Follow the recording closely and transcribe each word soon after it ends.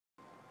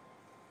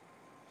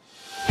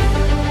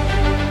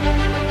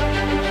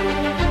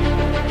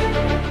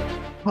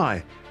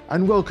Hi,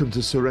 and welcome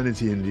to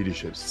Serenity in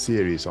Leadership's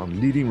series on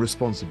leading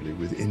responsibly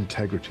with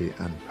integrity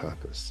and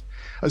purpose.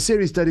 A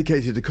series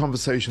dedicated to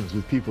conversations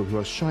with people who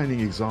are shining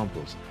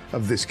examples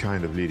of this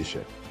kind of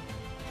leadership.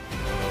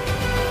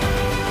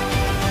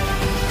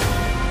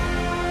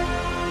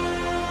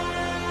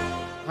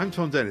 I'm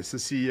Tom Dennis, the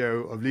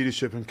CEO of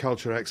Leadership and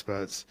Culture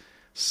Experts,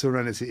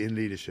 Serenity in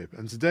Leadership.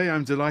 And today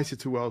I'm delighted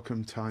to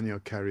welcome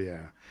Tania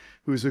Carriere,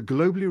 who is a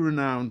globally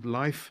renowned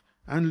life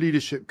and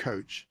leadership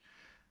coach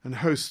and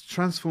hosts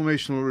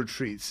transformational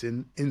retreats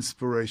in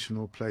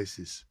inspirational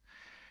places.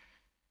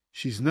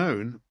 She's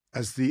known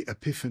as the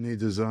Epiphany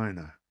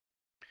Designer,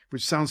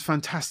 which sounds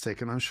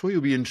fantastic, and I'm sure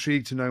you'll be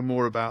intrigued to know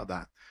more about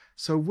that.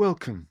 So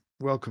welcome,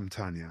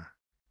 Tania.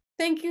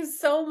 Thank you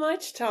so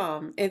much,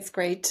 Tom. It's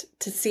great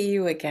to see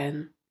you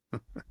again.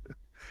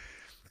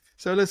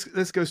 So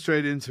let's go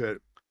straight into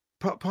it.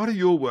 Part of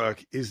your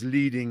work is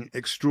leading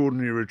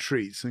extraordinary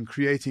retreats and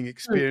creating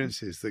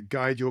experiences that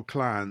guide your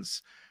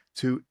clients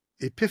to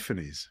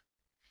epiphanies.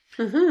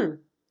 Mm-hmm.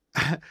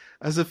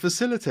 As a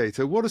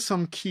facilitator, what are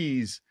some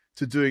keys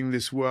to doing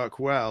this work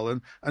well?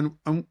 And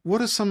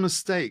what are some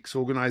mistakes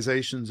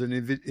organizations and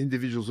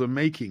individuals are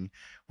making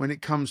when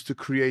it comes to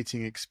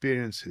creating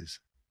experiences?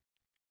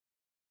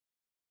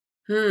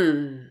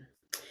 I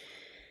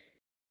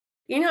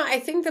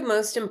think the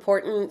most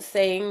important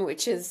thing,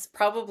 which is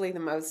probably the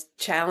most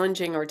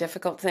challenging or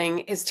difficult thing,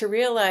 is to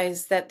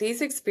realize that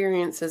these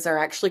experiences are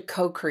actually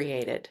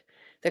co-created.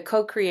 They're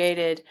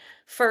co-created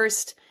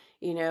first,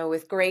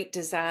 with great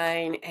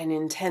design and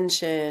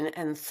intention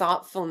and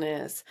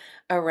thoughtfulness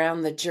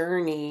around the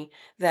journey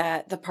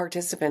that the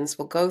participants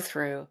will go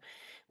through.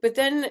 But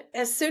then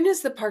as soon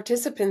as the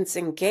participants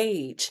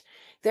engage,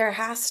 there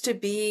has to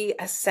be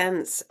a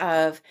sense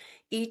of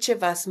each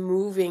of us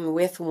moving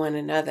with one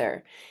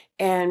another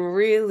and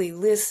really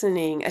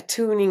listening,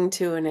 attuning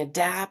to, and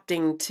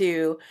adapting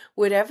to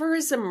whatever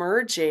is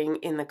emerging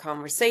in the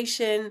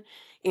conversation,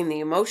 in the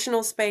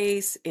emotional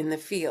space, in the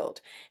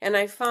field. And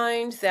I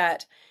find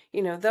that,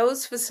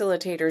 those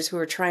facilitators who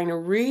are trying to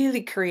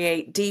really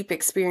create deep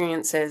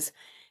experiences,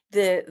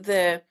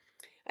 I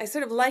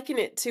sort of liken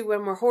it to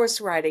when we're horse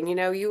riding.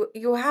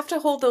 You have to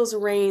hold those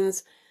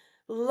reins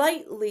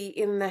lightly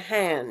in the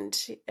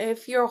hand.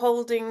 If you're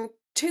holding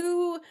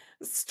too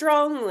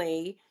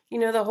strongly,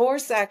 the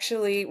horse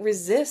actually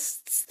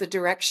resists the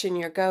direction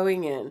you're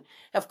going in.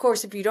 Of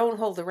course, if you don't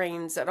hold the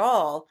reins at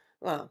all,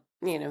 well,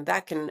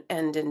 that can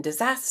end in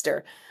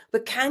disaster.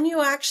 But can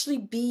you actually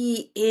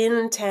be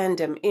in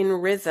tandem, in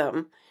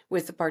rhythm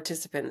with the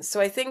participants?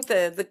 So I think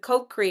the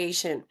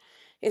co-creation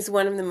is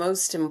one of the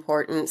most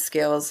important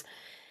skills.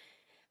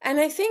 And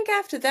I think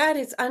after that,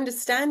 it's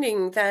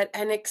understanding that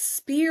an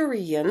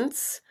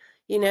experience,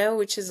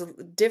 which is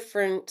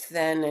different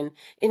than an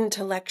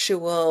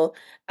intellectual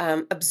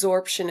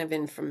absorption of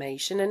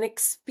information, an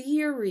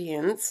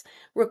experience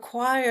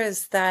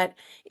requires that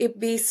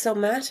it be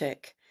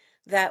somatic,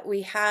 that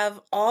we have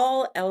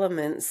all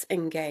elements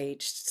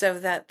engaged so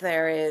that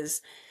there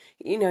is,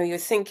 you're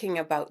thinking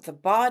about the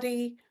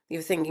body,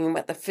 you're thinking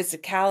about the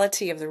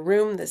physicality of the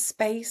room, the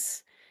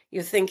space,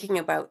 you're thinking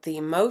about the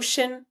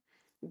emotion,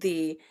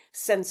 the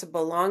sense of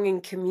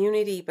belonging,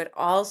 community, but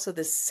also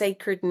the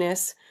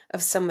sacredness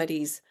of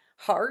somebody's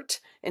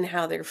heart and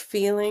how they're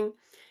feeling.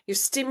 You're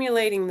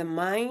stimulating the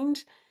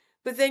mind,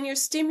 but then you're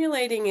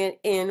stimulating it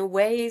in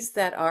ways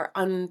that are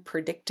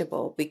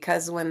unpredictable,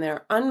 because when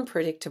they're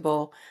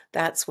unpredictable,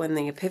 that's when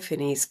the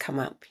epiphanies come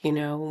up,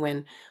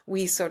 when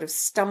we sort of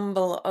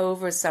stumble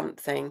over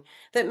something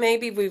that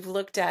maybe we've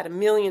looked at a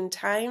million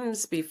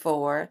times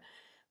before,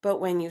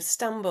 but when you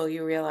stumble,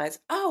 you realize,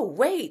 oh,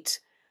 wait,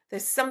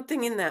 there's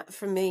something in that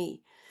for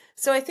me.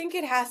 So I think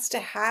it has to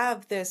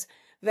have this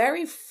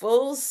very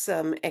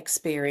fulsome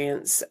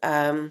experience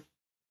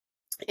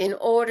in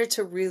order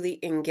to really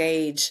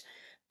engage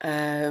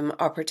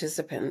our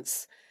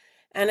participants.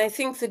 And I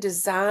think the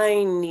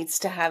design needs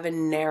to have a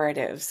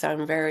narrative. So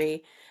I'm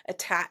very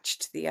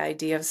attached to the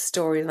idea of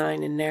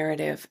storyline and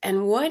narrative.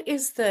 And what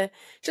is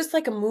just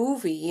like a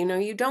movie,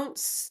 you don't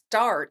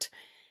start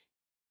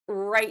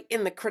right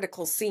in the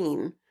critical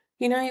scene.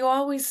 You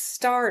always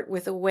start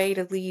with a way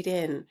to lead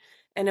in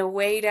and a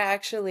way to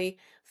actually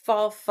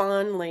fall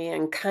fondly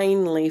and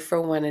kindly for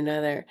one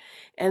another.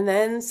 And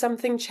then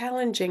something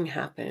challenging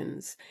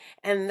happens.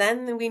 And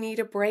then we need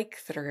a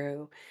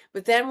breakthrough.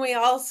 But then we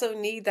also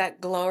need that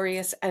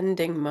glorious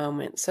ending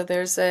moment. So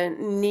there's a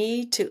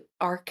need to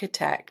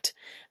architect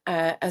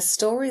a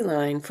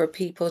storyline for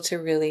people to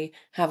really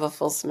have a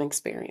fulsome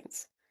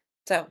experience.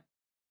 So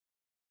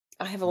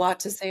I have a lot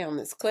to say on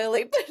this,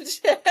 clearly,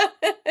 but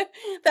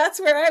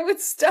that's where I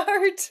would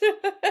start.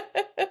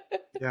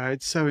 Yeah,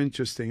 it's so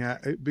interesting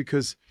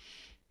because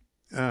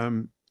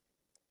yeah,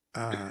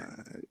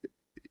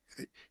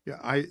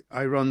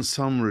 I run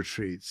some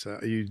retreats.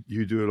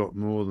 You do a lot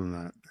more than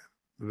that,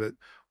 but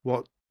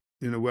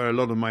where a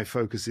lot of my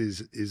focus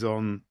is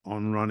on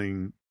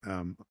running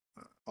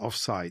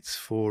offsites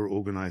for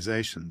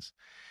organizations,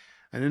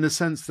 and in a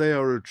sense they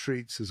are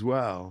retreats as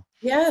well.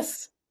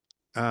 Yes.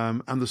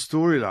 And the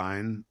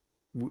storyline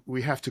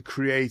we have to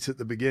create at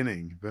the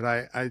beginning. But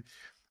I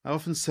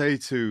often say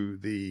to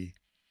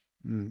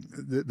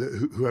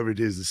whoever it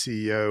is, the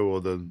CEO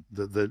or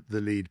the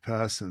lead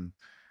person,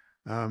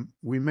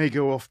 we may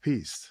go off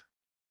piste,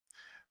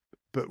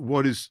 but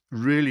what is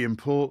really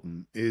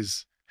important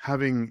is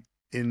having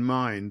in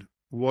mind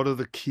what are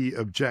the key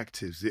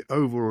objectives, the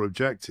overall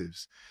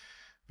objectives,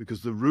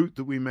 because the route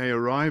that we may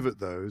arrive at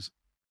those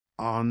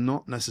are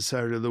not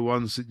necessarily the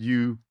ones that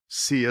you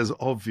see as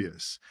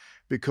obvious,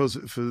 because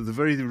for the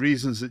very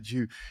reasons that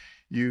you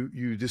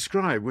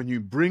describe, when you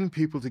bring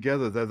people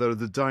together, there are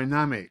the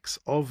dynamics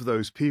of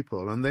those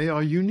people, and they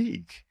are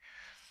unique.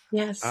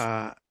 Yes.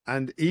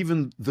 And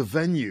even the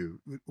venue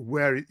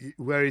where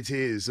it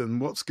is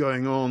and what's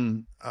going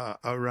on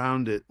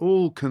around it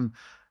all can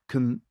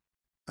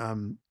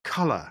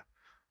color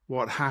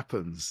what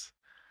happens.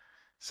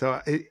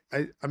 So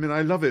I mean,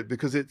 I love it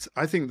because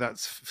I think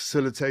that's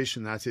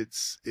facilitation at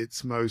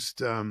its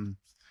most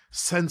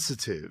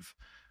sensitive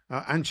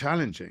and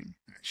challenging,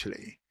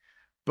 actually,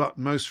 but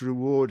most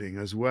rewarding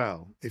as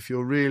well. If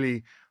you're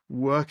really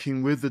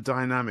working with the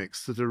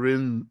dynamics that are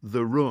in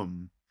the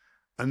room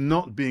and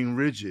not being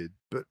rigid,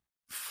 but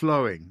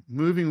flowing,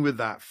 moving with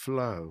that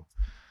flow.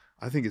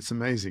 I think it's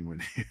amazing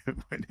when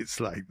when it's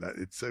like that.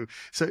 It's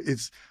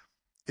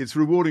it's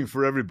rewarding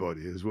for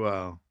everybody as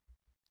well.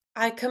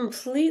 I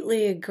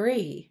completely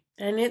agree.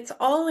 And it's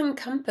all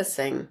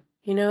encompassing.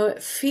 You know,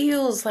 it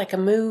feels like a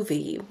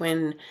movie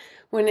when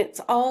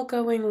it's all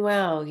going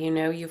well. You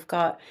know, you've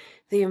got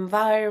the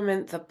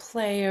environment, the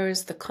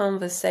players, the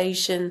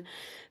conversation,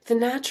 the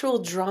natural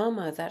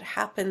drama that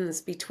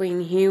happens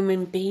between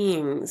human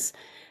beings.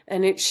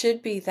 And it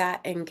should be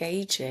that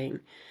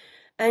engaging.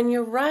 And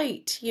you're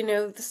right, you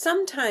know,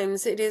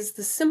 sometimes it is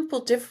the simple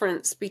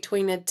difference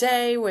between a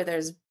day where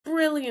there's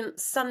brilliant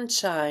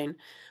sunshine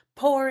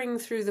pouring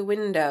through the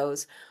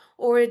windows,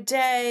 or a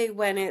day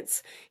when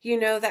it's, you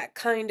know, that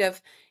kind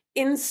of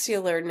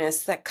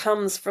insularness that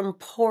comes from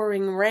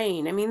pouring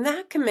rain. I mean,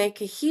 that can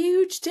make a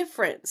huge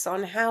difference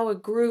on how a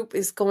group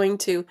is going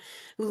to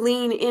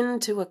lean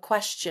into a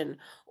question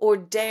or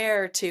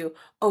dare to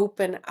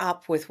open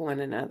up with one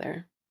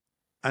another.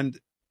 And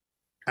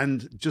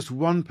just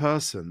one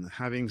person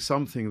having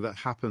something that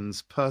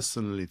happens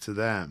personally to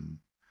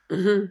them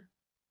Hmm.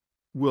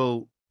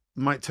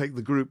 might take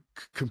the group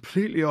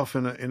completely off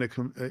in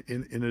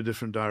a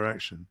different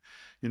direction.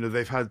 You know,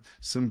 they've had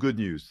some good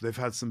news, they've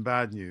had some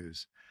bad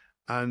news,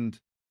 and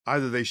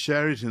either they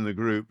share it in the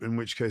group, in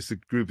which case the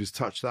group is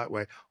touched that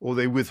way, or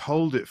they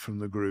withhold it from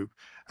the group,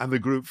 and the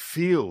group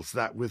feels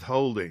that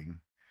withholding.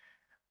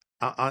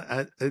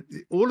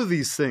 All of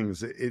these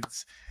things,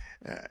 it's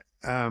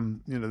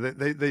you know,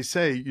 they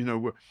say, you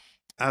know,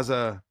 as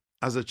a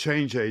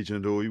change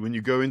agent, or when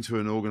you go into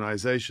an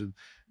organization,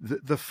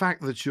 the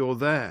fact that you're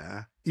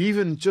there,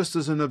 even just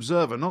as an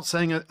observer, not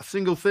saying a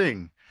single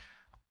thing,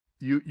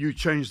 you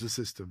change the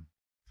system.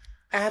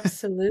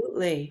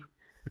 Absolutely.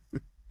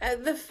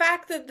 The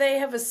fact that they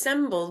have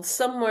assembled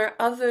somewhere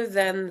other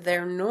than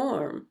their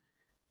norm,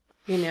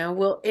 you know,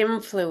 will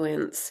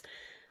influence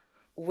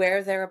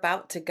where they're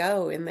about to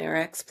go in their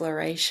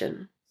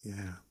exploration.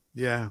 Yeah,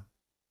 yeah.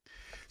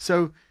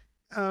 So,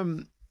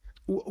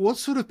 what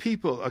sort of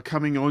people are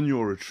coming on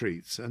your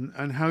retreats,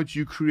 and how do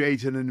you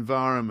create an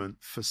environment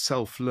for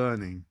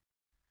self-learning?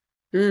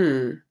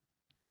 Hmm.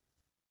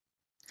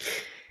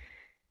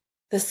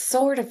 The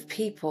sort of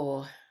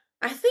people.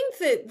 I think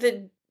that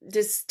the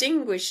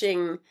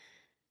distinguishing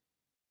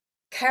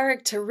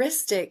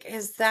characteristic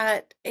is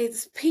that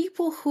it's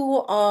people who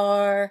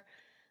are,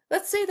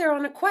 let's say they're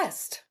on a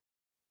quest,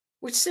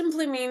 which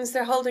simply means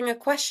they're holding a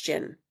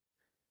question.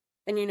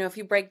 And, you know, if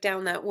you break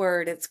down that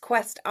word, it's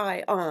quest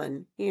I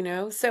on, you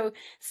know? So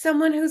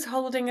someone who's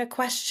holding a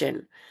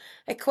question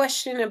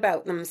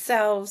about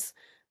themselves,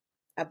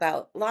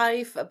 about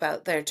life,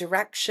 about their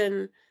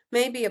direction,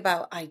 maybe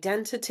about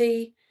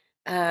identity.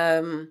 Who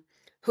am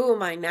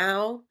I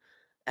now?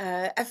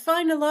 I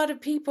find a lot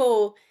of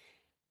people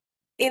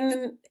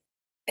in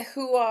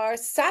who are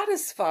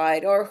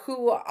satisfied or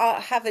who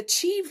have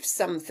achieved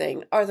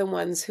something are the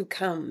ones who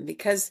come,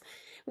 because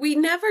we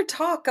never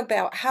talk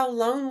about how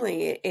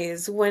lonely it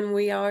is when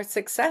we are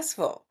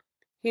successful.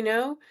 You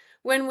know,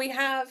 when we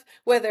have,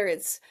 whether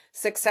it's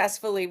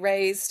successfully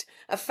raised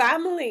a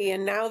family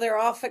and now they're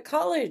off at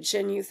college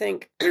and you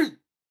think,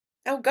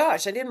 oh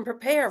gosh, I didn't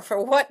prepare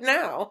for what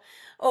now?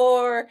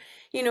 Or,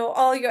 you know,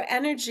 all your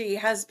energy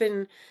has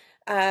been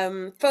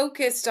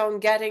focused on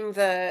getting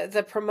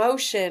the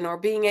promotion or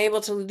being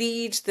able to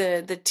lead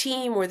the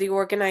team or the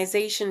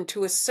organization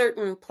to a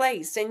certain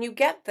place, and you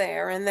get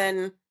there, and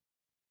then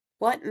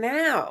what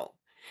now?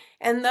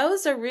 And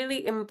those are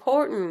really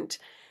important,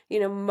 you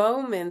know,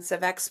 moments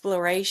of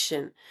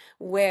exploration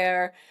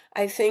where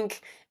I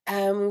think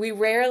we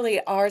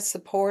rarely are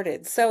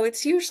supported. So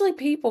it's usually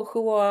people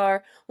who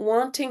are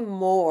wanting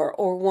more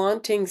or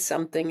wanting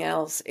something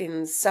else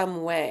in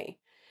some way.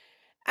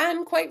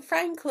 And quite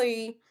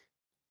frankly,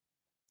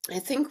 I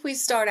think we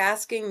start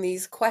asking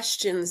these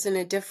questions in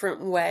a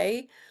different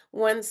way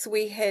once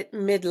we hit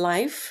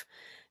midlife.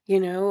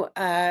 You know,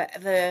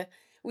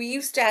 we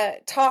used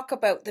to talk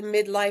about the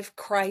midlife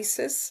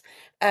crisis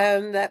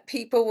that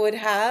people would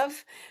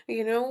have,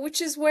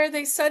 which is where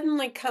they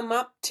suddenly come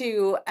up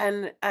to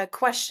a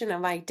question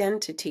of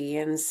identity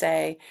and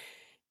say,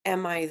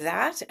 am I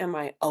that? Am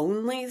I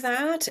only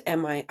that?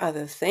 Am I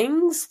other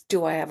things?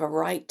 Do I have a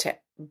right to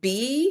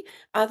be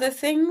other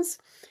things?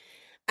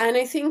 And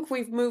I think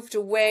we've moved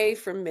away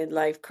from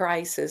midlife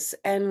crisis,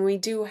 and we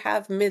do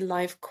have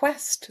midlife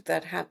quest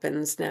that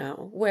happens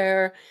now,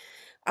 where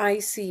I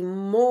see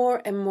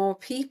more and more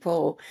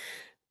people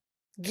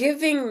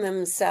giving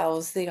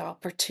themselves the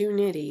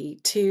opportunity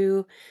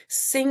to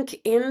sink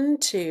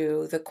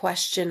into the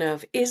question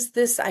of, is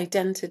this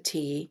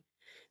identity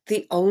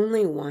the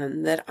only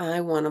one that I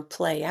want to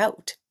play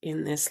out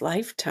in this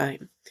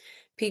lifetime?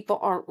 People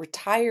aren't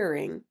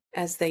retiring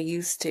as they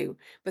used to,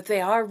 but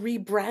they are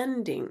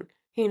rebranding.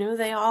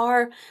 They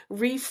are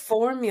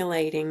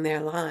reformulating their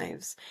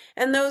lives.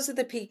 And those are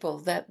the people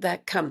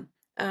that come.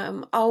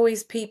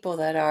 Always people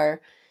that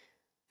are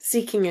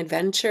seeking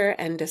adventure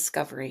and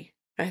discovery.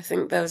 I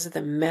think those are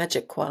the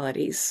magic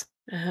qualities.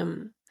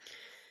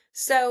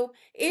 So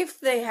if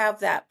they have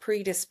that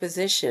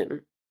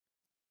predisposition,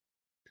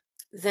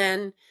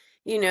 then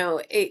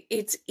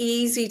it's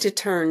easy to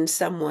turn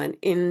someone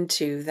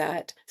into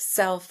that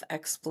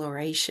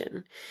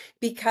self-exploration,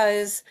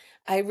 because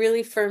I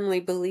really firmly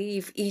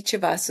believe each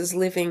of us is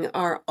living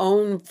our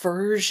own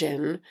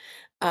version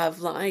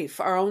of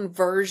life, our own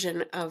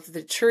version of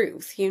the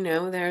truth.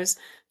 There's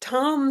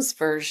Tom's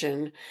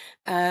version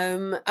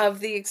of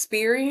the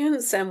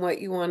experience and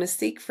what you want to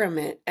seek from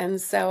it. And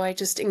so I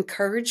just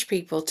encourage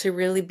people to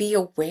really be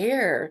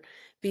aware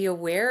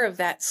of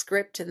that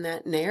script and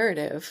that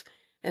narrative,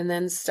 and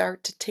then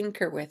start to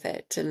tinker with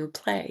it and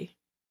play.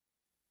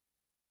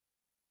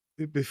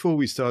 Before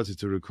we started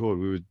to record,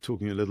 we were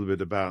talking a little bit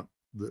about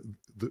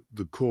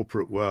the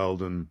corporate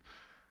world and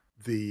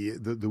the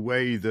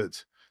way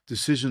that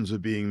decisions are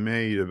being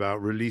made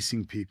about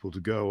releasing people to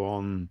go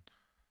on,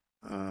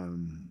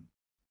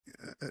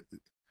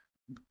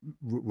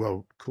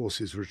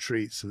 courses,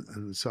 retreats,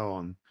 and so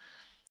on.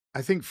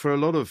 I think for a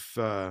lot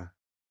of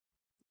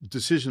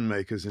decision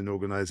makers in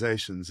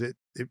organizations, it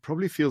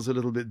probably feels a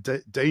little bit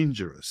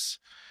dangerous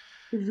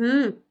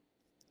Mm-hmm.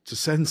 to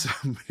send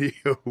somebody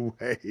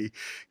away,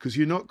 because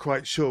you're not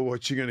quite sure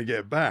what you're going to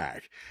get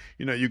back.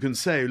 You can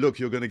say, look,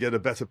 you're going to get a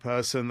better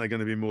person. They're going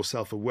to be more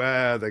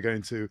self-aware. They're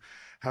going to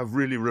have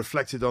really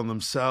reflected on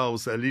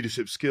themselves. Their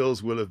leadership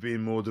skills will have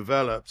been more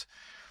developed.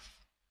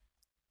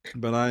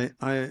 But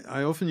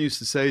I often used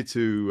to say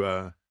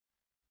to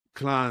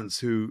clients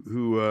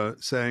who are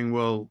saying,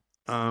 well,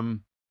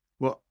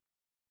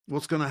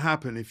 what's going to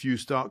happen if you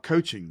start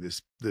coaching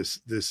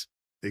this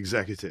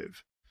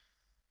executive?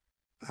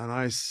 And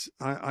I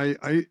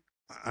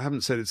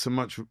haven't said it so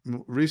much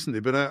recently,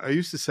 but I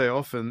used to say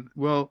often,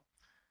 well,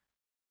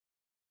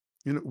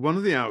 one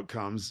of the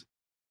outcomes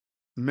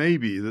may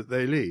be that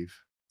they leave.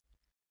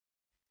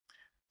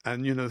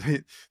 And,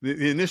 the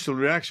initial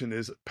reaction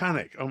is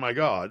panic. Oh, my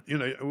God,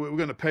 we're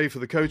going to pay for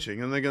the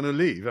coaching and they're going to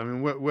leave. I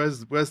mean, where's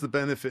the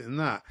benefit in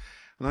that?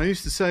 And I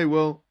used to say,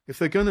 well, if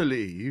they're going to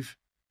leave,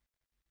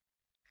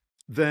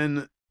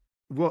 then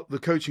what the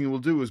coaching will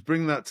do is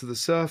bring that to the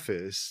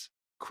surface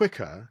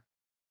quicker.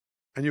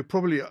 And you're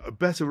probably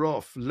better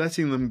off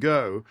letting them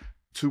go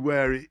to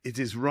where it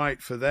is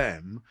right for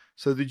them,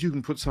 so that you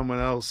can put someone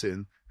else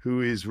in who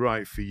is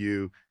right for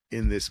you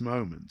in this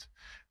moment.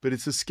 But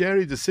it's a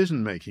scary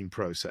decision-making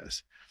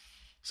process.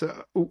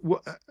 So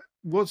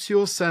what's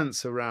your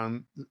sense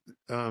around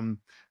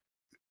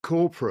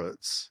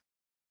corporates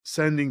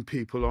sending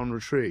people on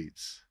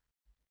retreats?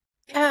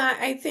 Yeah,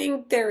 I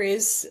think there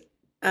is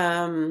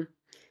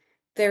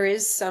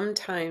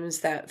sometimes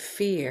that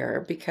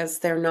fear because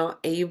they're not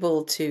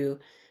able to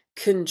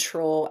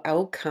control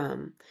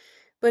outcome.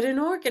 But an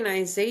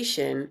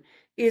organization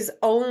is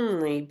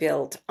only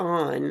built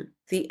on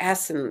the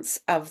essence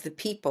of the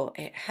people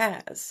it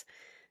has.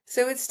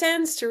 So it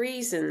stands to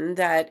reason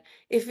that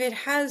if it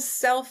has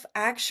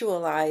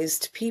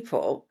self-actualized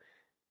people,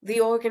 the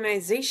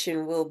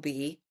organization will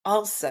be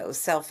also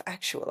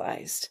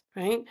self-actualized,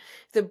 right?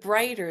 The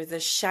brighter, the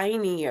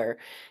shinier,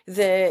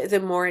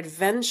 the more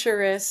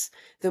adventurous,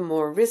 the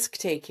more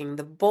risk-taking,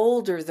 the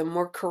bolder, the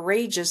more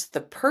courageous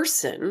the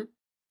person,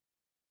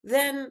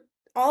 then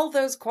all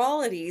those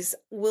qualities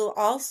will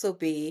also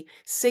be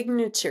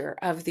signature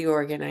of the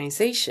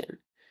organization.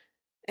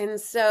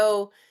 And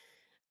so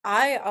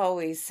I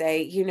always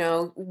say,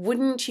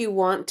 wouldn't you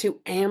want to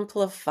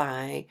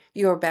amplify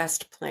your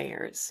best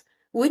players?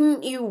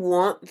 Wouldn't you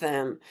want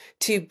them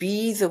to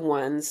be the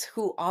ones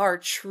who are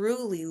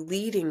truly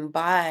leading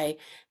by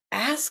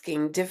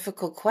asking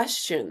difficult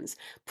questions,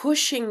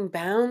 pushing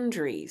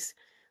boundaries,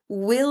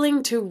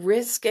 willing to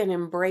risk and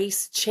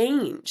embrace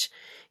change?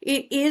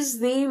 It is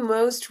the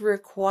most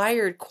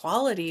required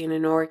quality in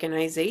an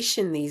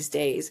organization these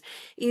days,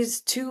 is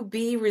to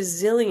be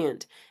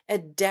resilient,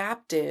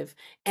 adaptive,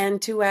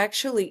 and to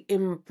actually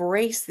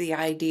embrace the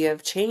idea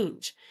of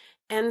change.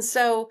 And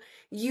so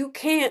you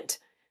can't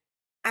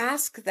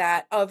ask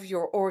that of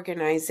your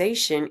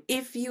organization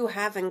if you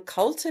haven't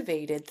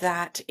cultivated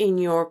that in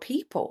your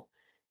people.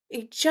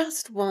 It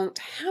just won't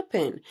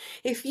happen.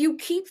 If you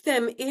keep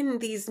them in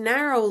these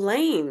narrow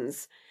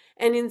lanes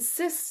and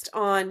insist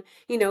on,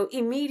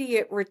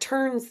 immediate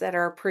returns that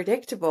are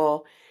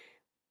predictable,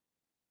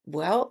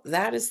 well,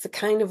 that is the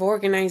kind of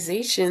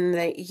organization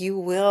that you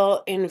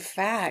will, in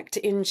fact,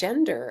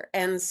 engender.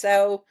 And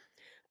so,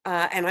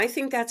 and I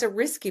think that's a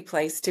risky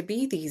place to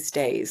be these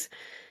days.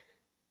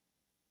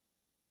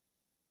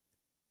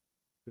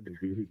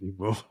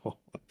 More.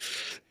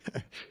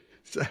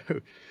 So,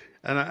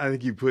 and I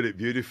think you put it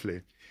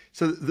beautifully.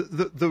 So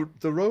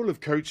the role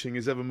of coaching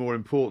is ever more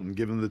important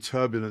given the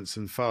turbulence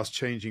and fast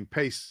changing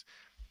pace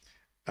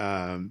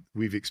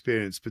we've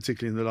experienced,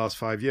 particularly in the last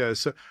 5 years.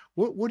 So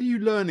what are you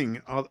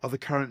learning are the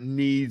current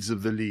needs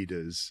of the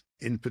leaders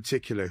in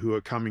particular who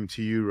are coming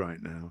to you right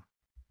now?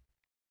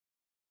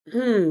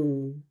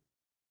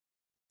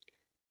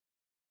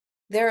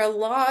 There are a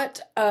lot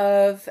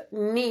of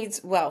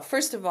needs. Well,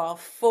 first of all,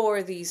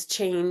 for these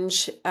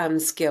change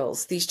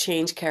skills, these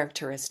change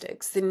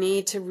characteristics, the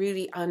need to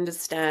really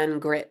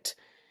understand grit,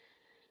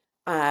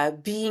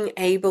 being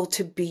able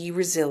to be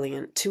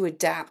resilient, to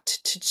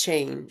adapt to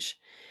change,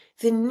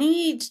 the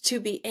need to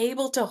be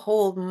able to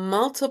hold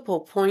multiple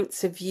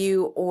points of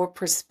view or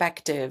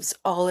perspectives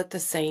all at the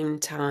same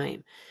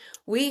time.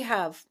 We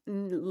have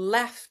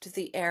left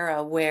the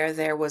era where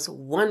there was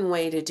one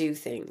way to do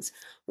things,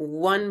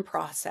 one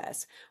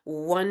process,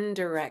 one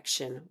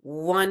direction,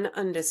 one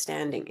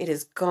understanding. It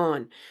is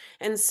gone.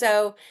 And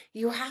so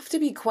you have to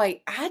be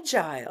quite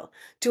agile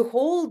to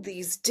hold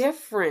these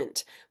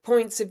different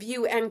points of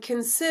view and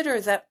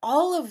consider that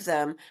all of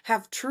them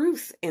have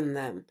truth in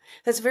them.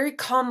 That's a very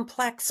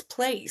complex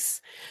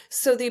place.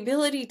 So the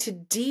ability to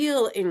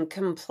deal in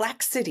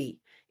complexity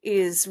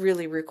is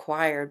really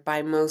required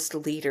by most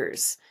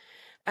leaders.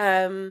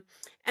 And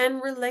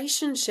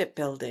relationship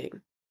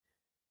building.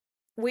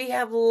 We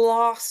have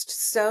lost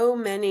so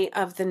many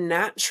of the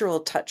natural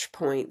touch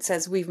points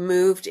as we've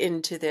moved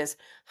into this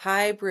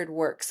hybrid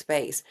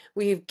workspace.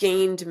 We've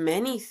gained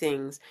many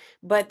things,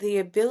 but the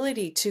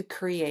ability to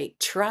create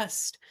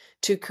trust,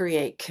 to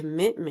create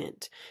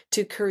commitment,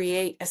 to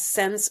create a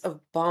sense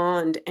of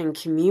bond and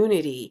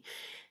community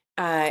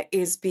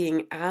is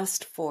being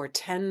asked for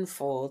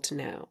tenfold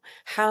now.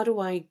 How do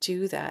I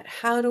do that?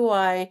 How do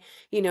I,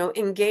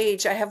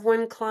 engage? I have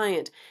one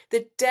client,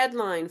 the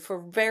deadline for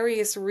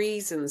various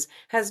reasons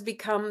has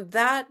become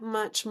that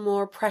much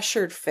more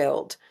pressured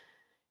filled.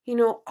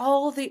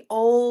 All the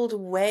old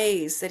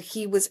ways that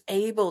he was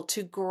able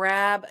to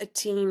grab a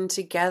team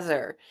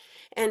together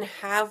and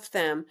have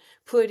them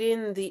put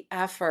in the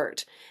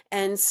effort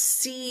and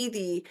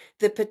see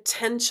the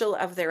potential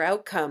of their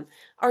outcome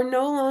are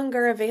no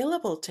longer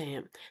available to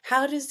him.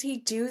 How does he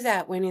do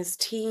that when his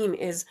team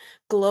is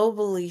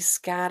globally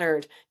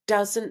scattered,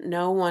 doesn't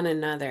know one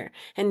another,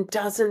 and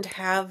doesn't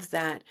have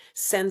that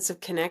sense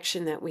of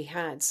connection that we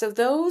had? So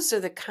those are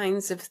the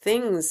kinds of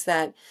things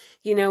that,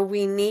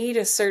 we need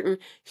a certain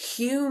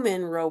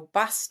human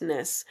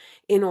robustness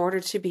in order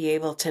to be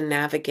able to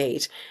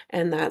navigate.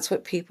 And that's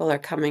what people are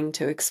coming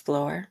to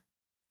explore.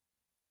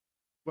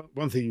 Well,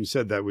 one thing you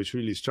said there, which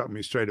really struck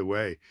me straight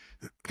away,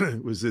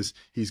 was this: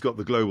 he's got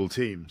the global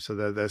team, so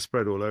they're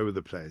spread all over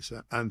the place,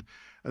 and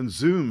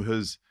Zoom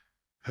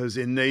has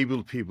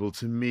enabled people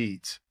to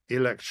meet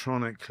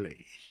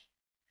electronically,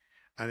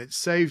 and it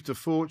saved a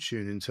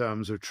fortune in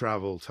terms of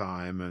travel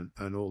time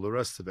and all the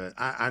rest of it,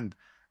 and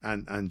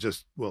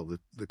just, well,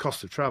 the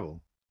cost of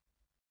travel.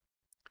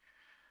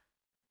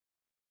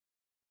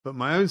 But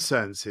my own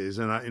sense is,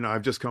 and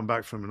I've just come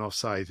back from an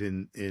offsite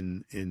in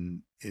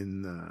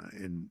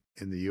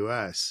the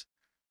US,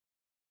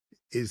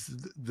 is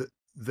that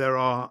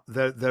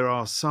there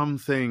are some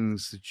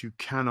things that you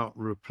cannot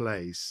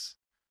replace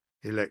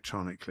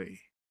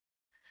electronically.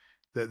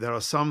 That there are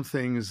some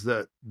things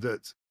that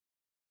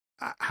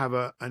have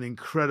an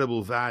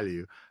incredible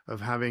value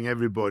of having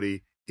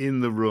everybody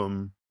in the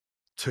room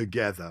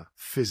together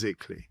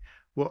physically.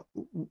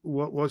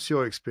 What's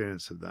your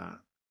experience of that?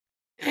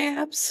 I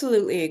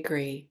absolutely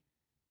agree.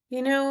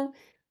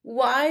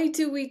 Why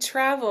do we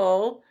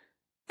travel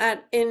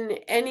in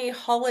any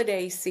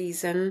holiday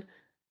season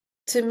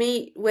to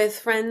meet with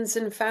friends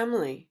and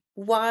family?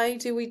 Why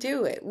do we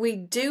do it? We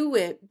do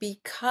it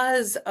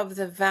because of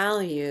the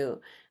value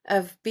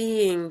of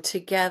being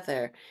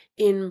together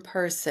in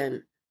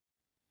person.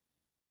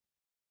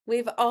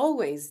 We've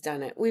always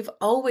done it. We've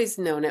always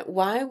known it.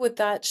 Why would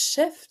that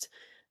shift?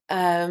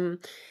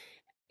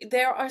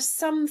 There are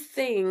some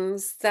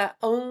things that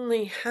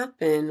only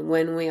happen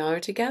when we are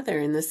together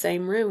in the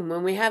same room,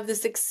 when we have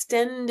this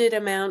extended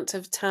amount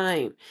of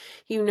time.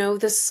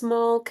 The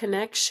small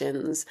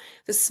connections,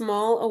 the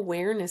small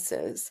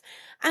awarenesses.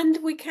 And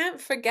we can't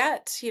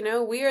forget,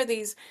 we are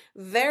these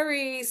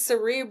very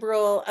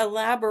cerebral,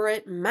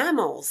 elaborate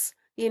mammals.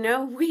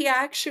 We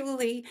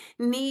actually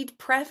need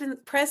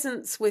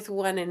presence with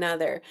one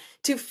another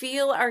to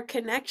feel our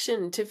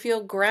connection, to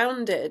feel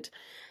grounded.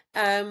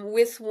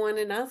 with one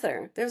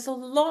another. There's a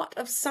lot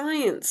of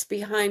science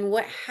behind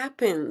what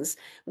happens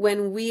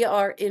when we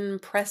are in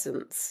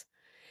presence.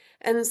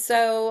 And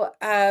so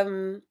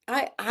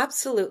I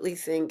absolutely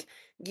think,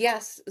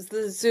 yes,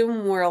 the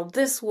Zoom world,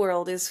 this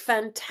world is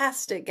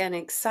fantastic and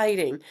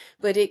exciting,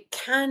 but it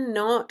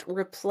cannot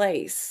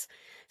replace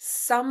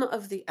some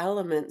of the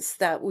elements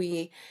that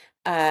we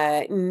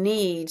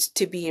need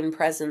to be in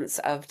presence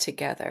of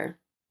together.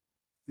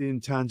 The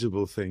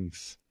intangible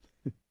things.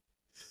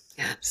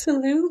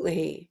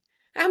 Absolutely.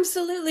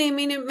 Absolutely. I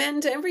mean, it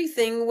meant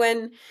everything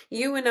when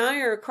you and I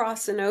are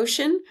across an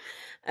ocean,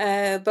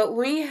 but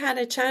we had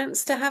a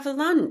chance to have a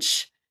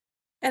lunch.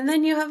 And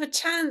then you have a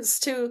chance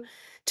to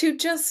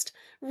just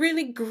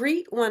really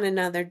greet one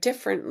another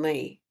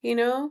differently,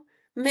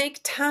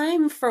 make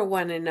time for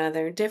one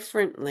another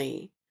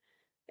differently,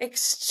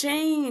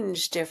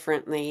 exchange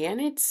differently,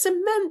 and it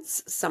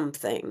cements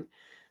something.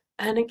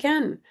 And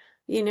again,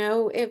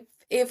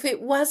 if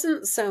it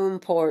wasn't so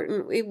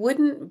important, it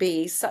wouldn't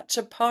be such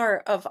a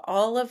part of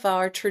all of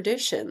our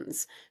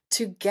traditions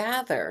to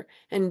gather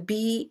and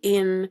be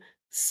in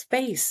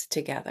space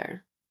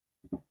together.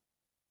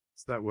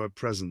 It's that word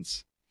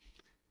presence.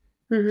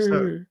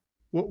 So, Hmm.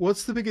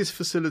 what's the biggest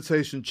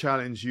facilitation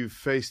challenge you've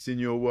faced in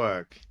your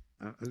work?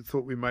 I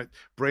thought we might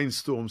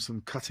brainstorm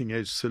some cutting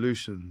edge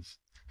solutions.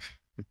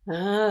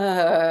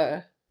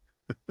 Ah,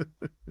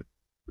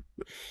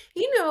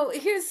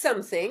 here's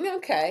something.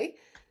 Okay.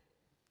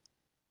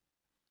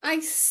 I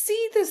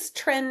see this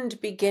trend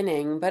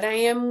beginning, but I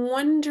am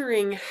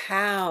wondering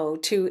how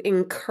to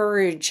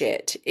encourage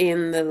it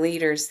in the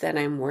leaders that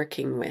I'm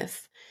working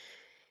with.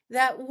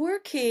 That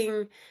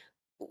working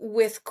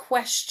with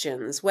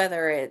questions,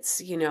 whether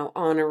it's,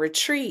 on a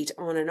retreat,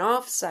 on an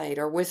offsite,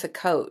 or with a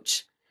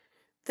coach,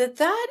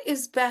 that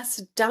is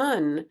best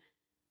done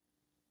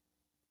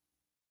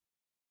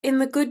in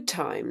the good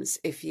times,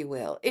 if you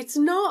will. It's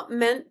not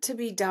meant to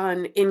be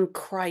done in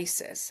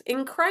crisis.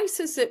 In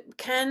crisis, it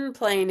can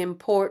play an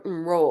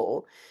important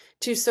role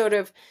to sort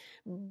of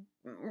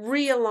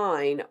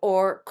realign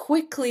or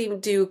quickly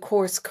do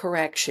course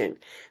correction.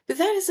 But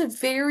that is a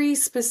very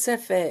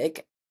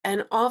specific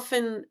and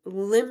often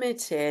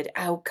limited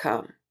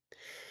outcome.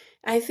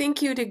 I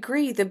think you'd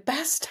agree the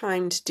best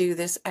time to do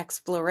this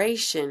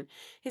exploration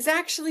is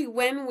actually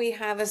when we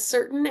have a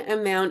certain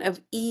amount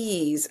of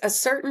ease, a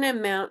certain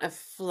amount of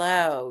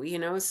flow,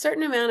 a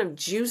certain amount of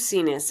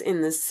juiciness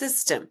in the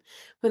system.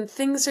 When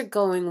things are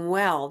going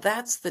well,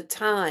 that's the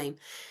time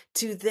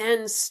to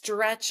then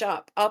stretch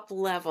up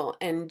level,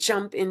 and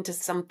jump into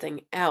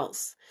something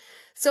else.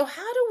 So,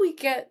 how do we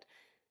get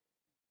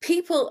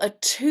people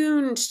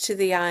attuned to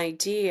the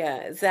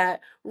idea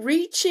that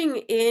reaching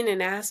in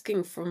and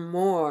asking for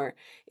more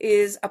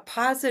is a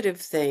positive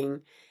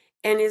thing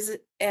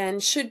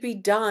and should be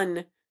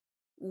done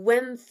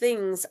when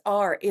things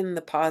are in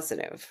the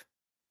positive?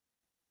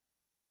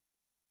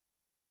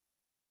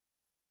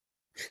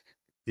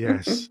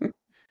 Yes,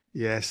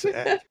 yes.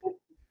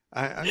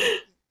 I,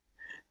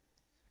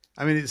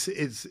 I mean, it's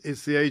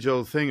the age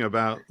old thing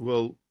about,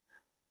 well,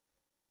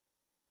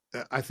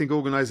 I think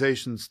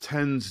organizations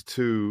tend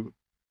to,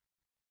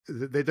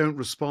 they don't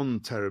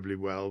respond terribly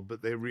well,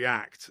 but they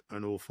react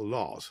an awful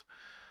lot.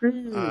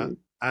 Uh, Mm,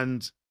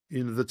 and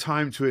the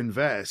time to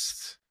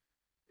invest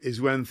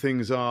is when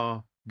things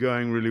are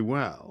going really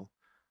well.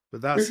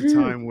 But that's the mhm,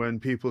 time when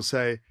people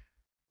say,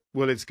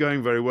 well, it's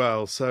going very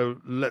well,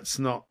 so let's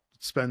not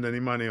spend any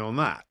money on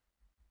that.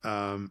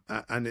 And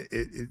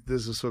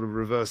there's a sort of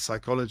reverse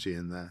psychology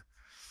in there.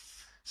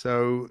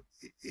 So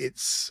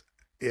it's,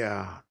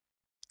 yeah.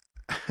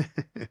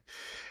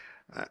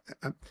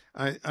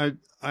 I,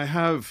 I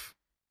have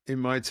in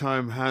my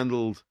time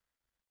handled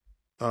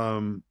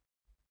um,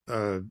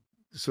 uh,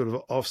 sort of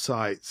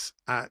offsites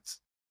at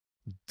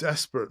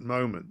desperate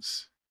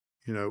moments,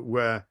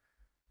 where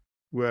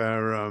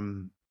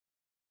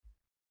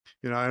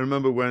I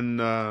remember when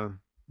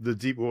the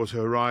Deepwater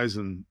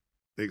Horizon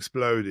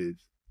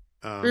exploded,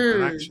 and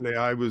mm, actually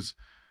I was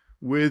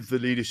with the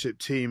leadership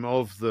team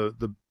of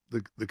the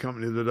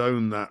company that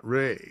owned that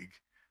rig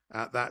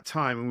at that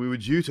time, and we were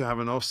due to have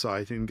an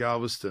offsite in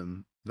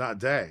Galveston that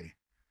day.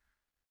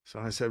 So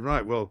I said,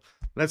 right, well,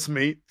 let's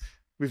meet.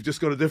 We've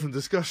just got a different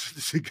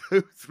discussion to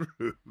go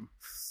through.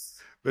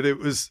 But it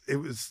was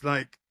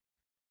like,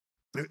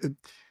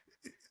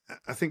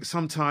 I think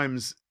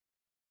sometimes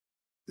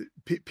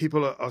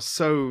people are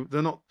so,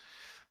 they're not,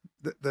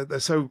 they're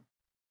so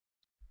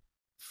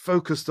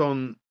focused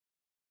on,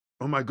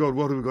 oh my God,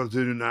 what have we got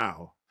to do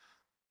now?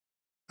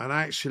 And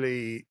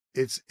actually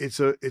it's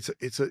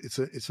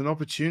an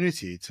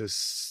opportunity to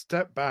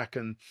step back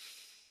and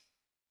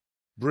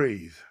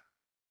breathe,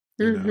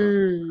 and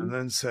mhm,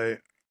 then say,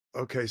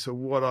 okay, so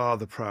what are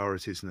the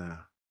priorities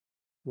now?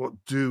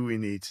 What do we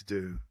need to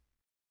do?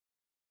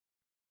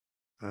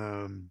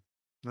 Um,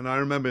 and I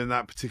remember in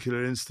that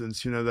particular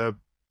instance, there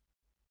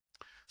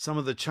some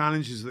of the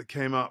challenges that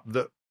came up,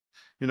 that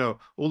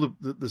all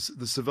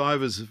the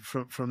survivors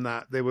from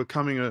that, they were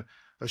coming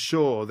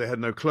ashore. They had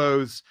no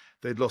clothes.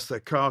 They'd lost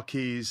their car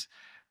keys.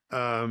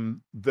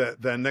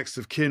 Their next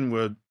of kin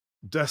were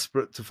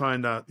desperate to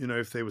find out,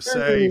 if they were Mhm.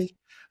 safe.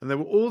 And there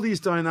were all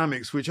these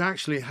dynamics which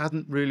actually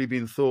hadn't really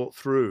been thought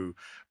through,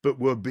 but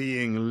were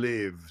being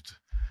lived.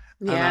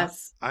 And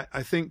Yes.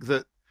 I think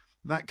that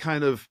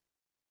kind of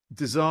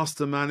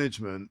disaster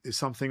management is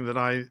something that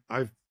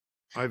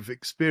I've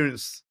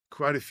experienced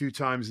quite a few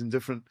times in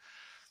different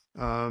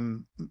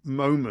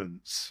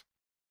moments,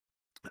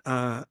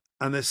 and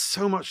there's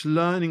so much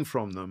learning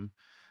from them.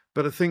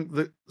 But I think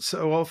that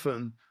so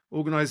often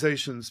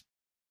organizations,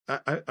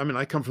 I mean,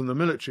 I come from the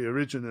military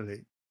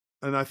originally,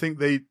 and I think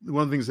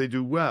one of the things they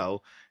do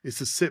well is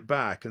to sit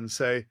back and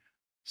say,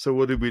 so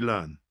what did we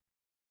learn?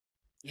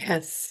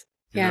 Yes.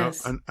 You know,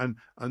 Yes.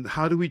 and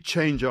how do we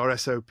change our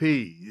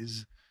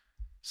SOPs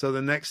so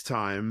the next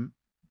time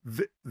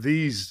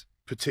these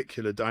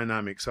particular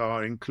dynamics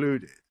are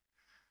included?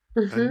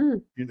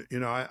 And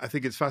Hmm. I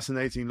think it's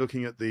fascinating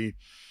looking at the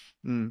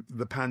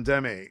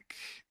pandemic,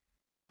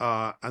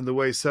 and the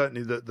way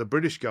certainly that the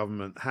British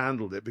government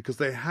handled it, because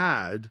they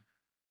had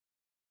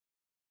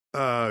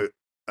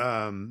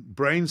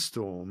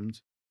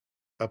brainstormed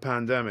a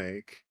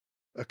pandemic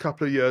a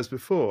couple of years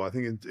before. I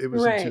think it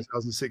was in Right.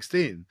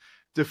 2016,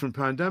 different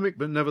pandemic,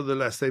 but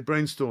nevertheless they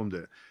brainstormed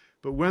it.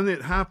 But when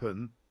it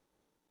happened,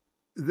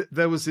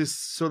 there was this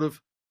sort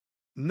of,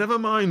 never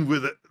mind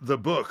with the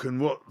book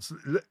and what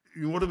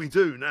do we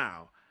do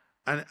now,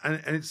 and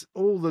it's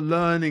all the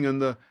learning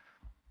and it,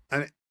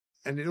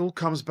 and it all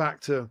comes back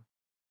to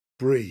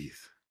breathe.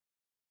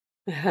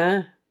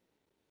 Uh-huh.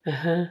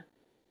 Uh-huh.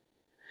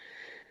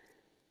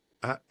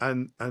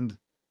 And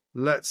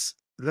let's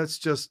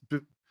just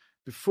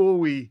before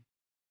we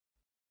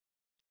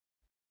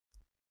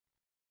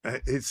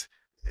it's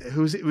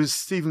it was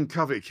Stephen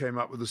Covey came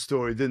up with a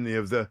story, didn't he,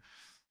 of the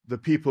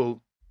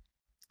people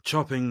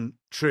chopping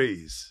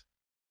trees,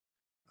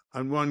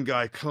 and one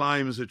guy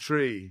climbs a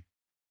tree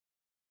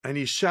and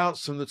he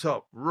shouts from the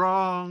top,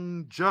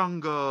 wrong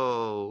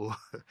jungle.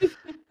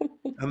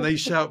 And they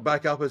shout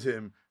back up at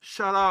him,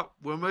 shut up,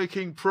 we're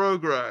making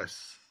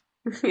progress.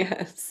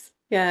 Yes.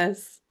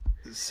 Yes.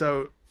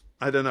 So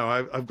I don't know,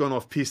 I've gone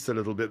off piste a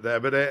little bit there,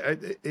 but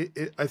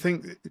I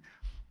think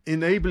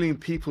enabling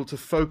people to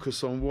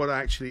focus on what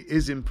actually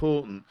is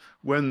important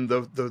when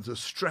the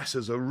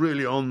stresses are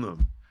really on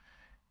them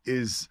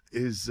is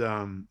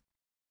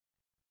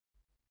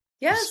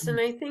Yes, and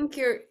I think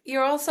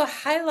you're also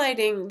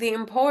highlighting the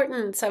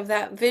importance of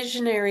that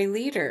visionary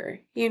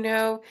leader,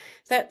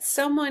 that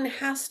someone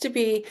has to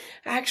be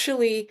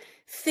actually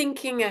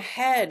thinking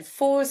ahead,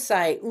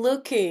 foresight,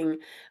 looking,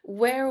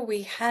 where are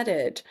we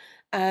headed?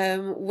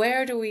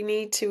 Where do we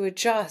need to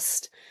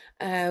adjust?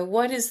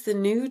 What is the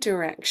new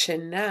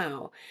direction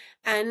now?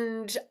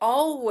 And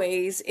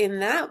always in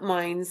that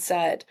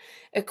mindset,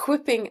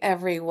 equipping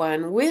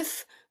everyone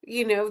with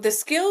the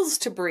skills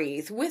to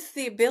breathe, with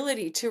the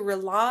ability to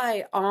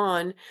rely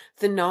on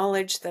the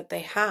knowledge that they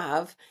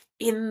have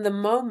in the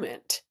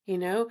moment.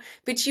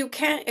 But you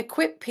can't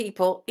equip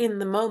people in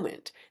the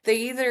moment. They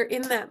either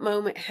in that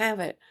moment have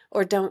it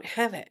or don't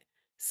have it.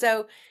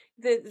 So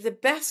the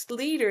best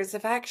leaders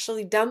have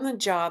actually done the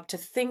job to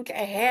think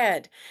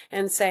ahead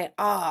and say,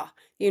 I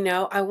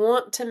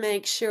want to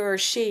make sure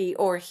she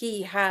or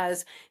he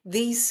has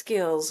these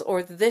skills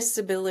or this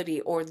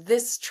ability or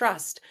this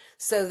trust,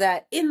 so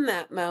that in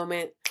that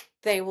moment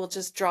they will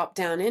just drop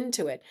down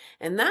into it.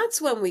 And that's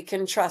when we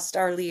can trust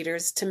our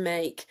leaders to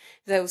make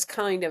those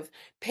kind of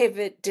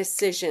pivot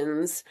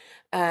decisions,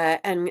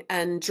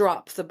 and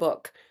drop the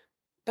book.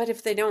 But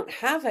if they don't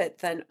have it,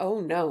 then oh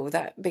no,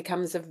 that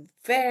becomes a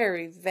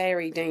very,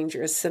 very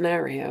dangerous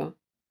scenario.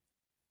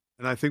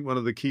 and I think one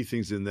of the key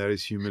things in there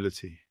is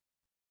humility.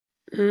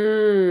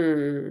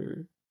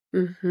 Mm.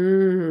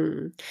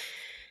 Hmm.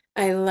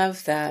 I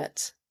love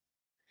that.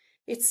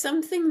 It's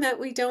something that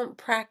we don't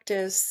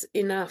practice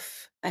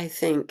enough, I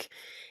think,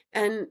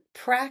 and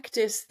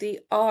practice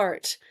the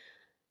art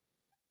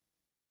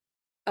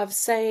of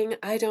saying,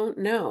 I don't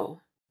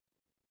know.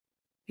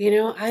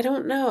 I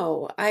don't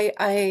know.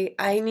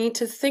 I need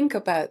to think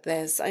about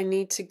this. I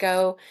need to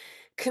go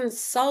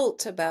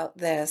consult about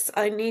this.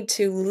 I need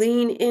to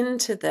lean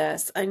into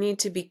this. I need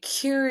to be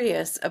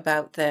curious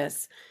about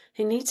this.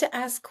 I need to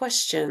ask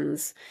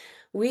questions.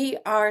 We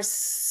are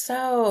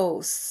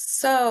so,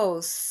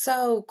 so,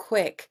 so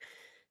quick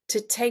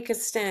to take a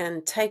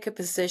stand, take a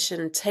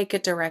position, take a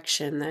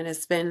direction. That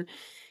has been,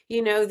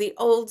 the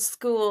old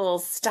school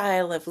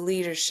style of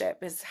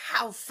leadership is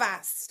how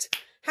fast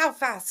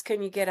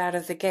can you get out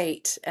of the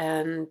gate?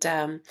 And,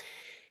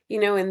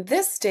 in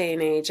this day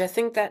and age, I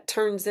think that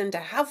turns into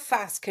how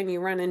fast can you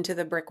run into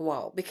the brick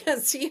wall?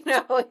 Because,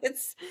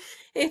 it's,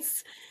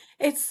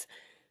 it's,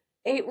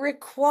 it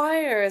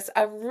requires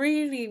a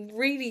really,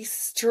 really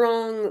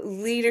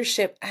strong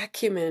leadership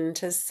acumen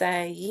to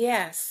say,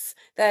 yes,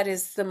 that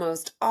is the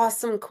most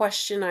awesome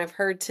question I've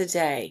heard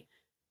today.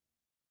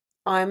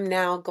 I'm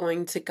now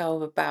going to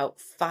go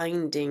about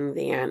finding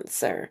the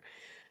answer.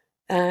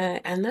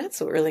 And that's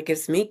what really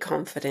gives me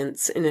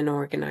confidence in an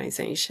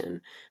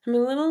organization. I'm a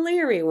little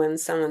leery when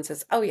someone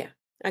says, oh, yeah,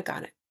 I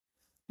got it.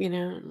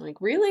 I'm like,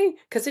 really?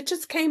 Because it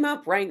just came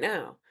up right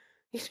now.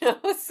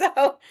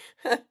 So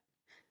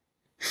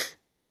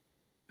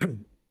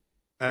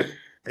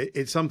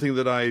It's something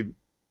that I'm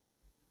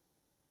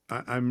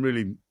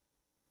really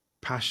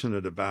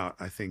passionate about.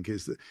 I think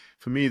is that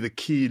for me the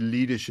key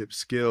leadership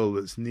skill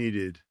that's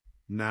needed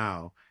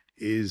now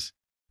is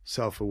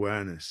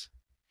self-awareness.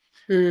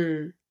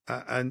 hmm.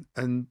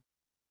 And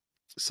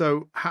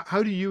so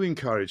how do you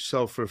encourage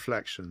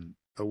self-reflection,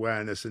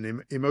 awareness,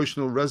 and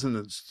emotional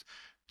resonance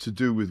to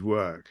do with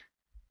work?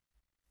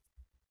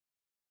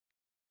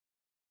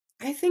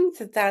 I think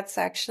that that's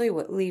actually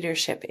what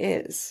leadership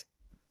is.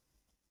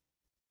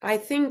 I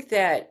think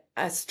that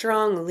a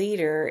strong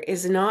leader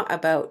is not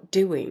about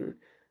doing,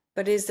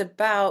 but is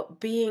about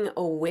being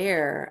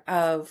aware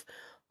of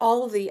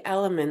all the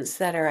elements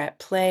that are at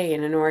play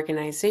in an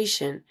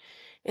organization,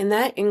 and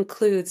that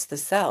includes the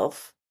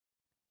self.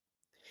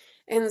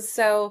 And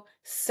so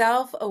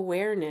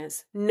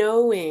self-awareness,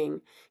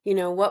 knowing,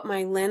 what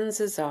my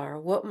lenses are,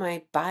 what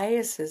my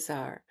biases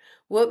are,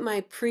 what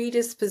my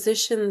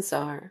predispositions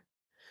are,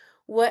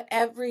 what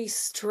every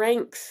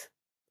strength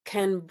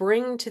can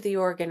bring to the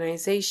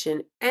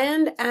organization,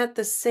 and at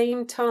the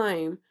same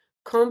time,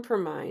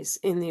 compromise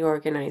in the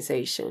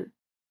organization.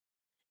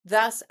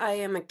 Thus, I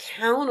am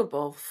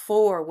accountable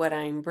for what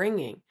I'm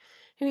bringing.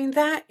 I mean,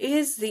 that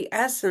is the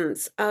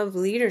essence of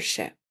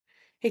leadership.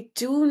 I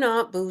do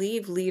not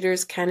believe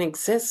leaders can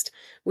exist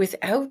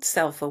without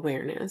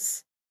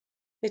self-awareness.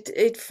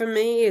 It for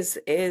me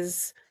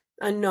is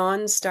a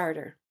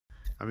non-starter.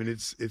 I mean,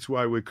 it's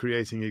why we're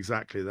creating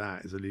exactly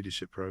that as a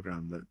leadership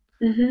program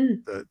Hmm.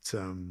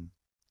 that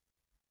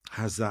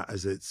has that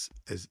as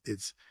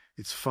its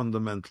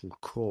fundamental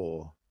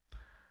core.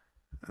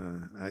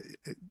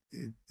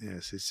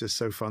 Yes, it's just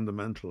so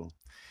fundamental.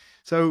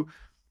 So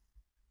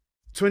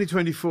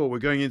 2024, we're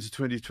going into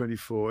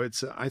 2024.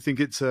 I think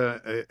it's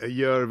a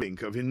year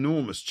of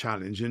enormous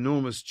challenge,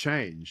 enormous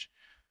change.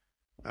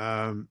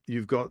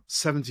 You've got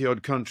 70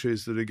 odd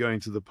countries that are going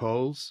to the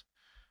polls,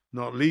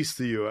 not least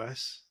the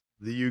US,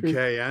 the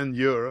UK, and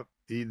Europe,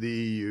 the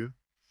EU.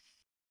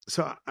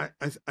 So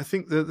I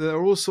think that there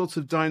are all sorts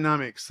of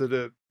dynamics that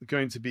are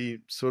going to be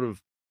sort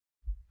of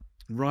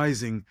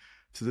rising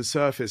to the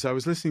surface. I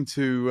was listening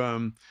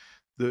to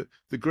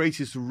the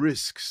greatest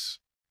risks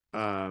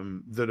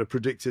that are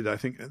predicted. I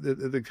think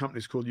the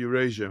company's called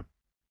Eurasia,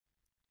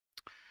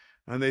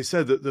 and they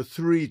said that the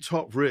three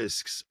top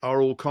risks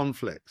are all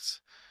conflicts.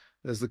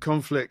 There's the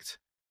conflict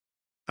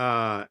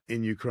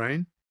in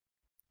Ukraine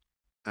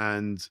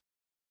and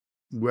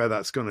where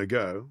that's going to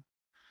go,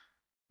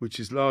 which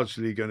is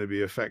largely going to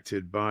be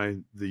affected by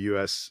the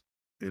US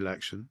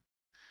election.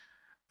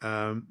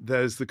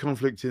 There's the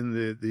conflict in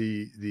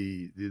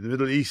the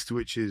Middle East,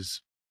 which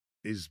is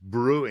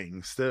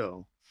brewing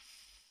still.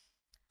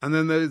 And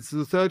then there's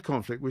the third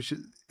conflict, which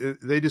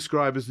they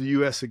describe as the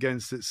US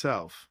against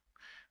itself,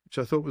 which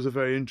I thought was a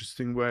very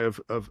interesting way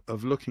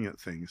of looking at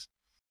things.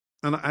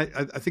 And I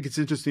think it's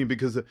interesting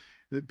because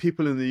the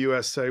people in the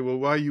US say, well,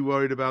 why are you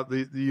worried about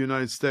the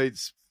United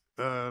States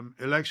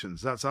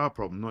elections? That's our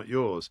problem, not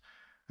yours.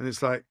 And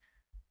it's like,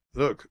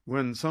 look,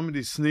 when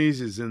somebody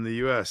sneezes in the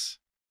US,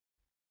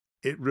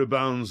 it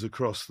rebounds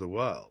across the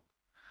world.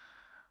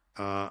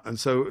 And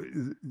so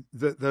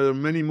there are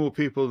many more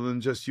people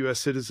than just US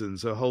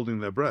citizens are holding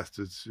their breath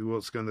to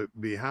what's going to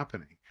be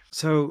happening.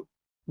 So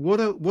what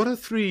are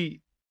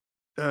three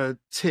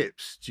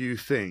tips, do you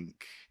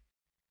think,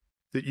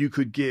 that you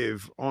could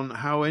give on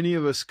how any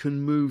of us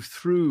can move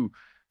through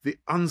the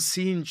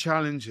unseen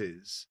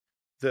challenges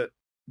that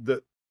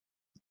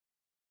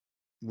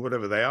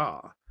whatever they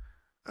are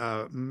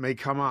may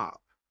come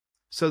up,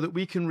 so that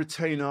we can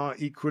retain our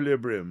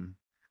equilibrium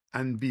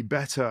and be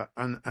better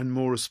and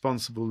more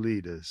responsible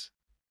leaders?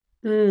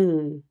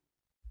 Hmm.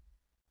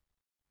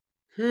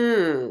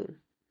 Hmm.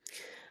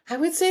 I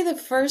would say the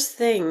first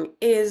thing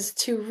is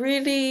to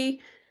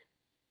really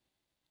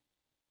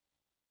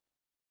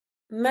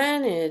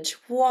manage,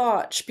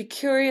 watch, be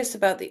curious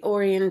about the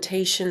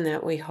orientation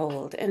that we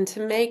hold, and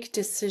to make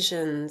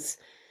decisions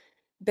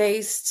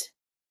based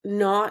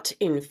not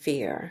in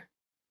fear,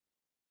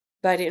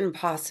 but in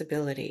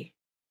possibility,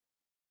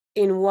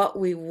 in what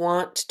we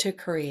want to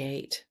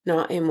create,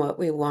 not in what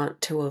we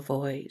want to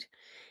avoid,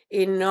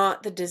 in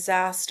not the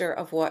disaster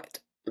of what,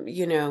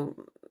 you know,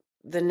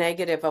 the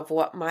negative of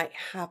what might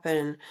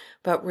happen,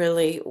 but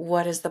really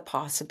what is the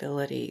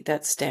possibility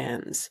that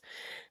stands.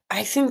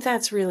 I think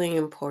that's really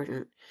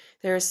important.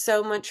 There is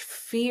so much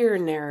fear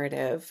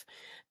narrative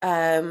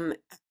um,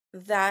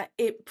 that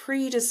it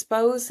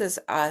predisposes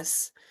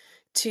us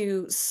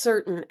to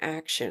certain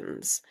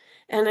actions.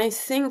 And I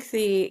think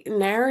the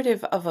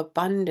narrative of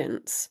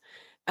abundance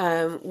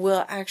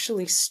will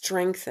actually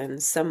strengthen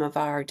some of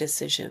our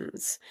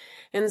decisions.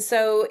 And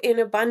so, in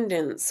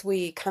abundance,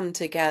 we come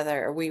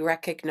together, we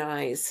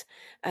recognize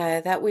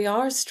that we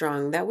are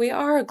strong, that we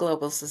are a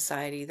global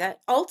society,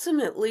 that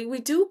ultimately we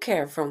do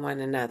care for one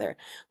another.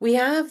 We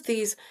have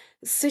these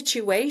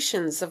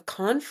situations of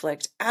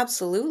conflict,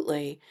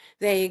 absolutely,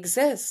 they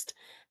exist.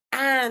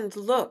 And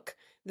look,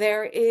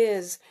 there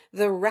is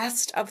the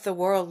rest of the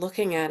world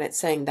looking at it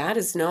saying that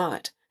is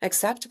not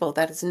acceptable.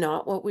 That is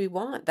not what we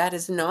want. That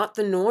is not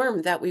the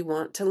norm that we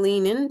want to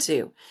lean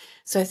into.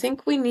 So I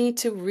think we need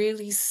to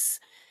really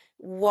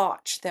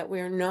watch that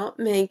we're not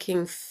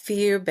making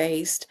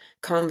fear-based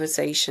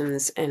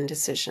conversations and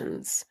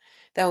decisions.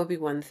 That would be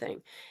one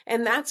thing.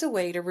 And that's a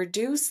way to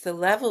reduce the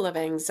level of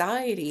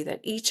anxiety that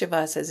each of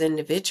us as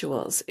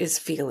individuals is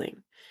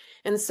feeling.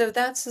 And so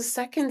that's the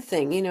second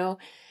thing,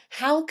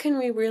 how can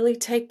we really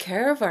take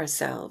care of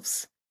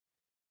ourselves?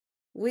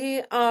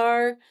 We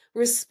are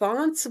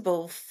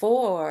responsible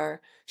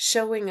for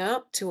showing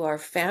up to our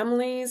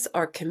families,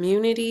 our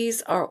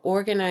communities, our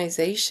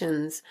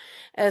organizations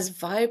as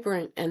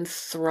vibrant and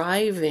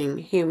thriving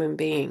human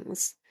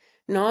beings,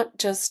 not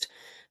just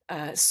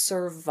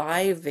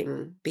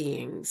surviving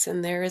beings.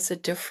 And there is a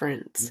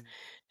difference.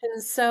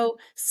 And so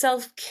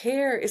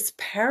self-care is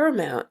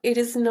paramount. It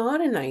is not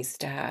a nice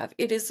to have.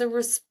 It is a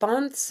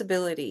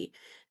responsibility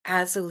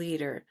as a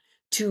leader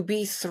to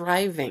be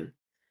thriving,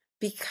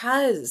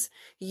 because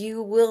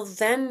you will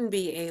then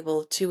be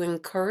able to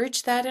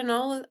encourage that in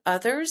all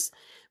others,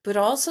 but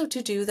also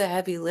to do the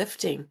heavy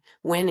lifting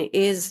when it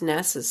is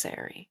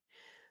necessary.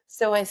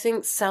 So I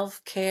think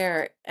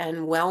self-care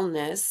and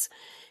wellness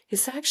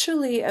is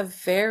actually a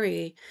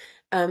very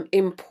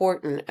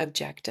important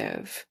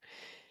objective.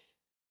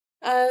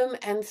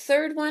 And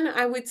third one,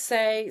 I would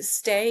say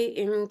stay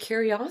in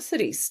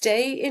curiosity,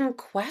 stay in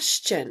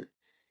question.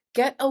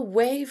 Get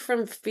away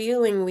from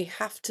feeling we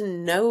have to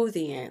know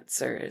the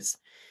answers.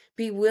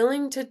 Be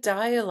willing to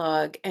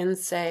dialogue and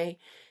say,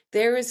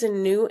 there is a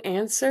new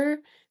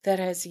answer that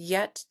has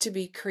yet to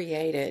be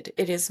created.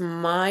 It is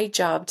my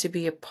job to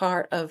be a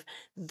part of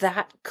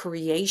that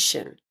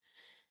creation.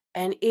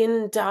 And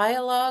in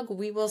dialogue,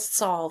 we will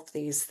solve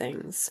these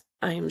things,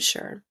 I am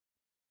sure.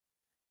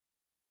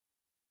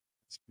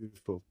 It's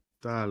beautiful.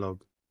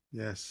 Dialogue.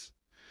 Yes.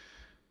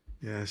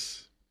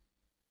 Yes.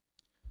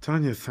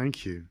 Tania,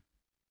 thank you.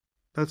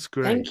 That's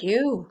great. Thank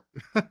you.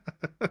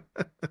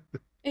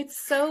 It's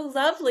so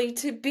lovely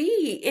to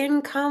be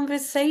in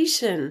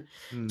conversation,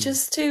 Mm.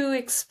 just to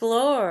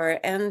explore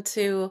and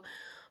to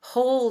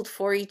hold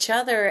for each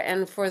other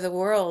and for the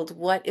world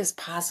what is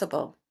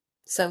possible.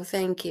 So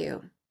thank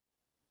you.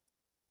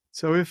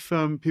 So if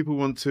people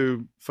want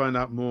to find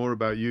out more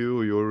about you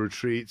or your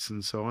retreats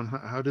and so on,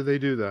 how do they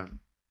do that?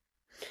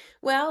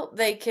 Well,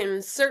 they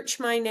can search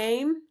my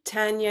name,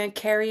 Tania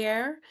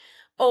Carriere,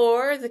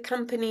 or the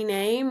company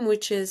name,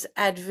 which is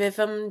Ad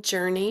Vivum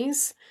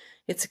Journeys.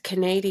 It's a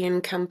Canadian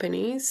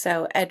company,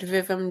 so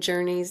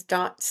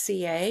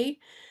advivumjourneys.ca,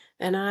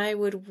 and I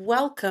would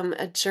welcome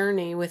a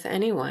journey with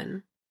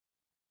anyone.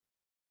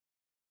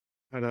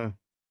 Had a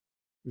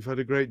We've had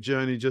a great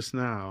journey just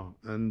now,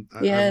 and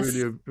I've Yes.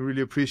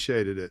 really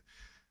appreciated it.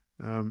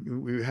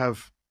 We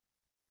have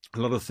a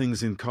lot of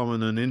things in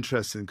common and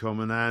interests in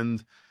common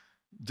and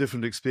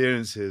different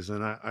experiences,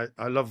 and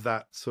I love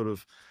that sort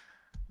of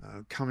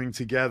coming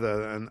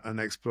together and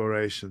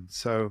exploration.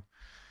 So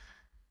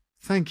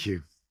thank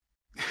you.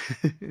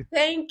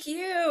 Thank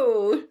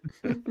you.